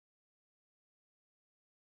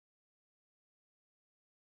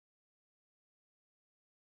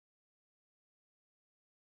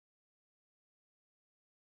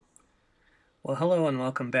Well, hello and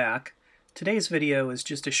welcome back. Today's video is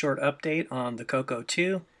just a short update on the CoCo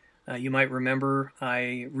 2. You might remember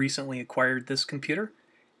I recently acquired this computer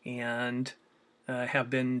and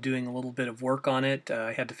have been doing a little bit of work on it.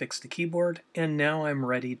 I had to fix the keyboard, and now I'm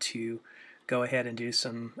ready to go ahead and do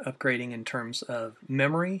some upgrading in terms of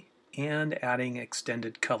memory and adding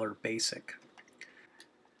extended color basic.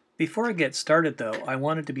 Before I get started though, I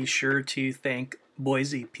wanted to be sure to thank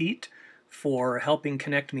Boise Pete for helping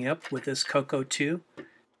connect me up with this CoCo 2.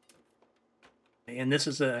 And this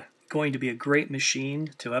is going to be a great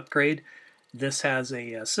machine to upgrade. This has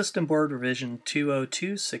a system board revision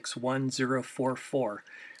 202.61044,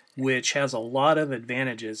 which has a lot of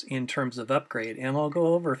advantages in terms of upgrade, and I'll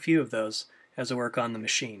go over a few of those as I work on the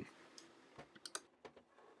machine.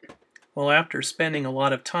 Well, after spending a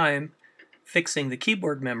lot of time fixing the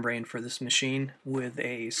keyboard membrane for this machine with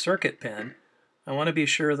a circuit pen, I want to be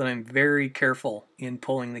sure that I'm very careful in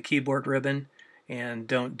pulling the keyboard ribbon and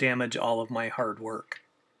don't damage all of my hard work.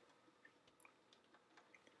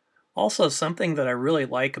 Also, something that I really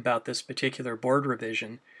like about this particular board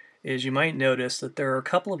revision is you might notice that there are a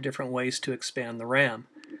couple of different ways to expand the RAM.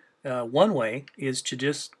 One way is to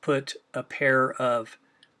just put a pair of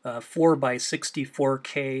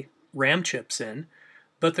 4x64K RAM chips in,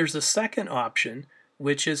 but there's a second option,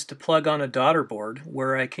 which is to plug on a daughter board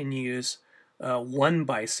where I can use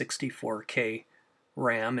 1x64K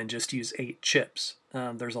RAM and just use 8 chips.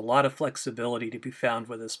 There's a lot of flexibility to be found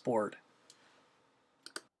with this board.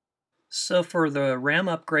 So for the RAM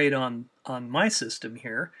upgrade on my system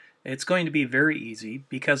here, it's going to be very easy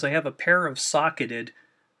because I have a pair of socketed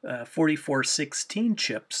 4416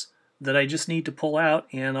 chips that I just need to pull out,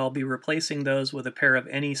 and I'll be replacing those with a pair of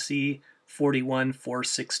NEC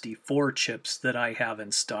 41464 chips that I have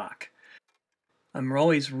in stock. I'm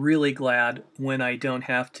always really glad when I don't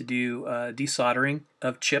have to do desoldering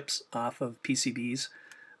of chips off of PCBs.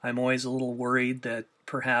 I'm always a little worried that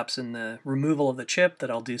perhaps in the removal of the chip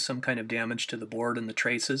that I'll do some kind of damage to the board and the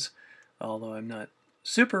traces, although I'm not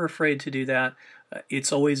super afraid to do that.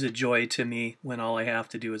 It's always a joy to me when all I have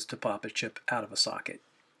to do is to pop a chip out of a socket.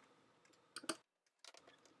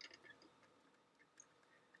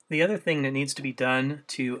 The other thing that needs to be done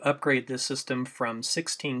to upgrade this system from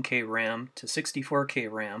 16K RAM to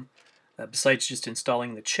 64K RAM, besides just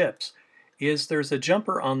installing the chips, is there's a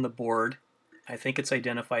jumper on the board, I think it's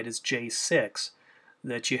identified as J6,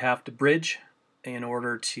 that you have to bridge in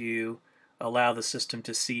order to allow the system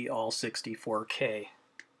to see all 64K.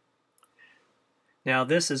 Now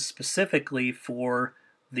this is specifically for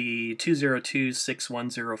the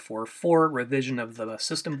 202.61044 revision of the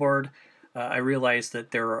system board. I realize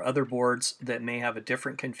that there are other boards that may have a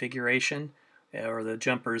different configuration or the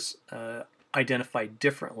jumpers identified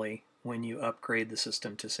differently when you upgrade the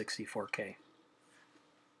system to 64K.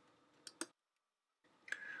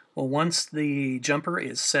 Well, once the jumper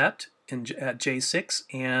is set at J6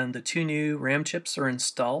 and the 2 new RAM chips are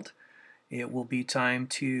installed, it will be time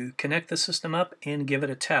to connect the system up and give it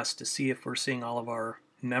a test to see if we're seeing all of our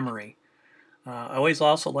memory. I always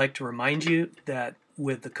also like to remind you that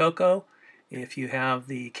with the CoCo, if you have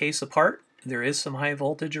the case apart, there is some high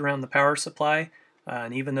voltage around the power supply,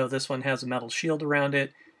 and even though this one has a metal shield around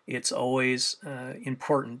it, it's always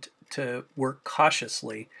important to work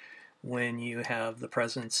cautiously when you have the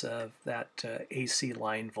presence of that AC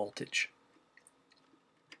line voltage.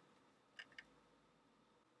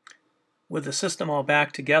 With the system all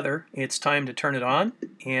back together, it's time to turn it on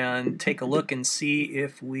and take a look and see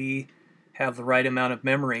if we have the right amount of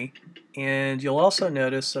memory. And you'll also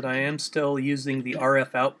notice that I am still using the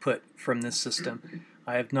RF output from this system.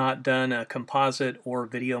 I have not done a composite or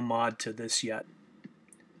video mod to this yet.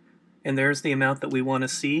 And there's the amount that we want to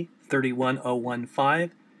see,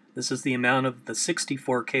 31015. This is the amount of the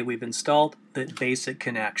 64K we've installed that BASIC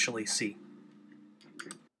can actually see.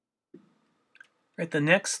 Right, the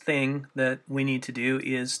next thing that we need to do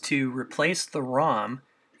is to replace the ROM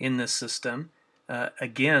in this system.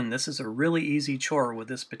 Again, this is a really easy chore with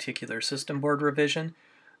this particular system board revision.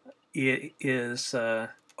 It is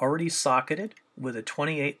already socketed with a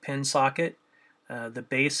 28-pin socket. The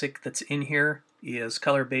BASIC that's in here is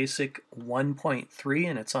Color Basic 1.3,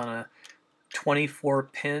 and it's on a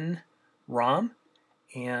 24-pin ROM.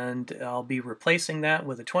 And I'll be replacing that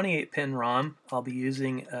with a 28-pin ROM. I'll be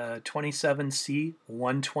using a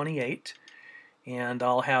 27C128, and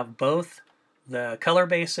I'll have both the Color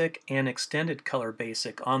Basic and Extended Color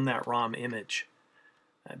Basic on that ROM image.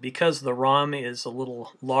 Because the ROM is a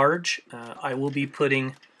little large, I will be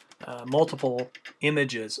putting multiple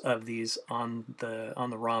images of these on the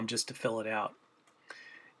ROM just to fill it out.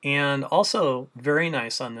 And also very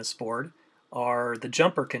nice on this board are the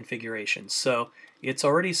jumper configurations. So it's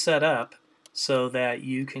already set up so that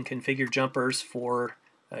you can configure jumpers for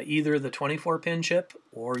either the 24-pin chip,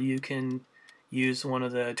 or you can use one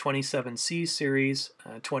of the 27C series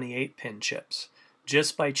 28-pin chips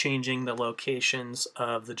just by changing the locations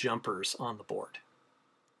of the jumpers on the board.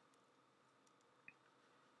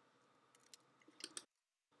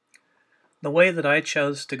 The way that I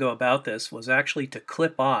chose to go about this was actually to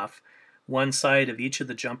clip off one side of each of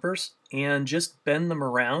the jumpers and just bend them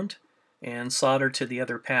around and solder to the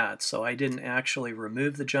other pad. So I didn't actually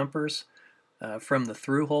remove the jumpers from the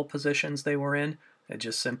through hole positions they were in. I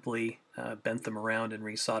just simply bent them around and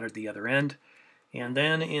resoldered the other end, and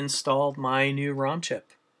then installed my new ROM chip.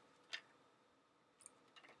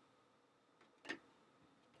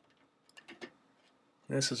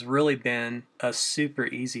 This has really been a super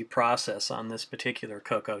easy process on this particular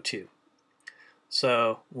CoCo 2.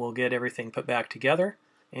 So we'll get everything put back together,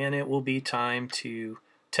 and it will be time to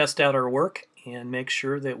test out our work and make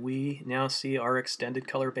sure that we now see our extended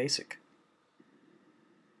color basic.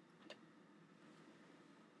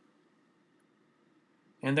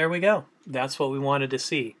 And there we go. That's what we wanted to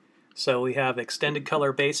see. So we have extended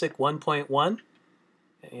color basic 1.1,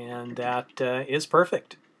 and that is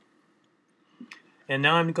perfect. And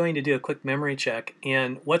now I'm going to do a quick memory check.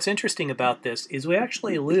 And what's interesting about this is we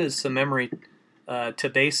actually lose some memory to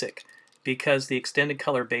basic, because the extended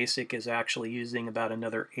color basic is actually using about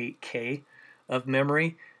another 8K of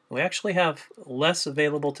memory. We actually have less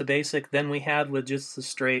available to basic than we had with just the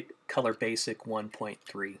straight color basic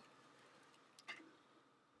 1.3.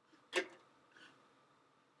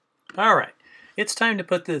 Alright, it's time to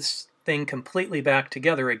put this thing completely back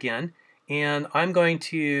together again, and I'm going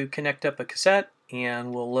to connect up a cassette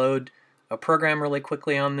and we'll load a program really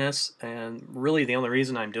quickly on this. And really the only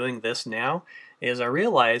reason I'm doing this now is I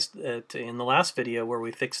realized that in the last video where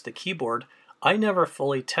we fixed the keyboard, I never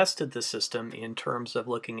fully tested the system in terms of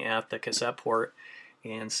looking at the cassette port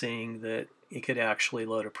and seeing that it could actually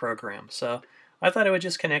load a program. So I thought I would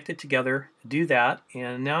just connect it together, do that,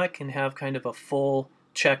 and now I can have kind of a full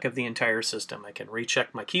check of the entire system. I can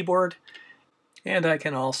recheck my keyboard, and I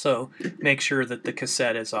can also make sure that the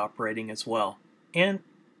cassette is operating as well, and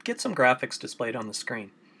get some graphics displayed on the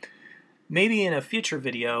screen. Maybe in a future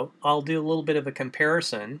video I'll do a little bit of a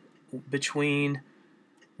comparison between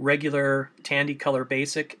regular Tandy Color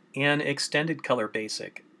Basic and Extended Color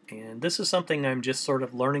Basic. And this is something I'm just sort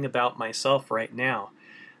of learning about myself right now.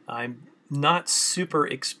 I'm not super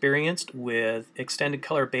experienced with Extended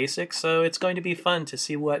Color Basic, so it's going to be fun to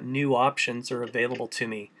see what new options are available to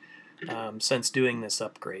me since doing this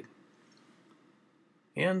upgrade.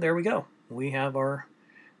 And there we go. We have our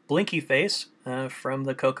blinky face from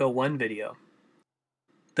the CoCo 1 video.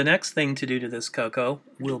 The next thing to do to this CoCo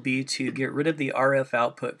will be to get rid of the RF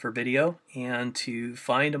output for video and to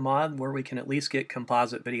find a mod where we can at least get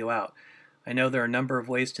composite video out. I know there are a number of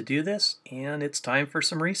ways to do this, and it's time for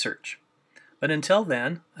some research. But until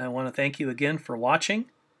then, I want to thank you again for watching,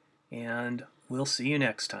 and we'll see you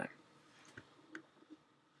next time.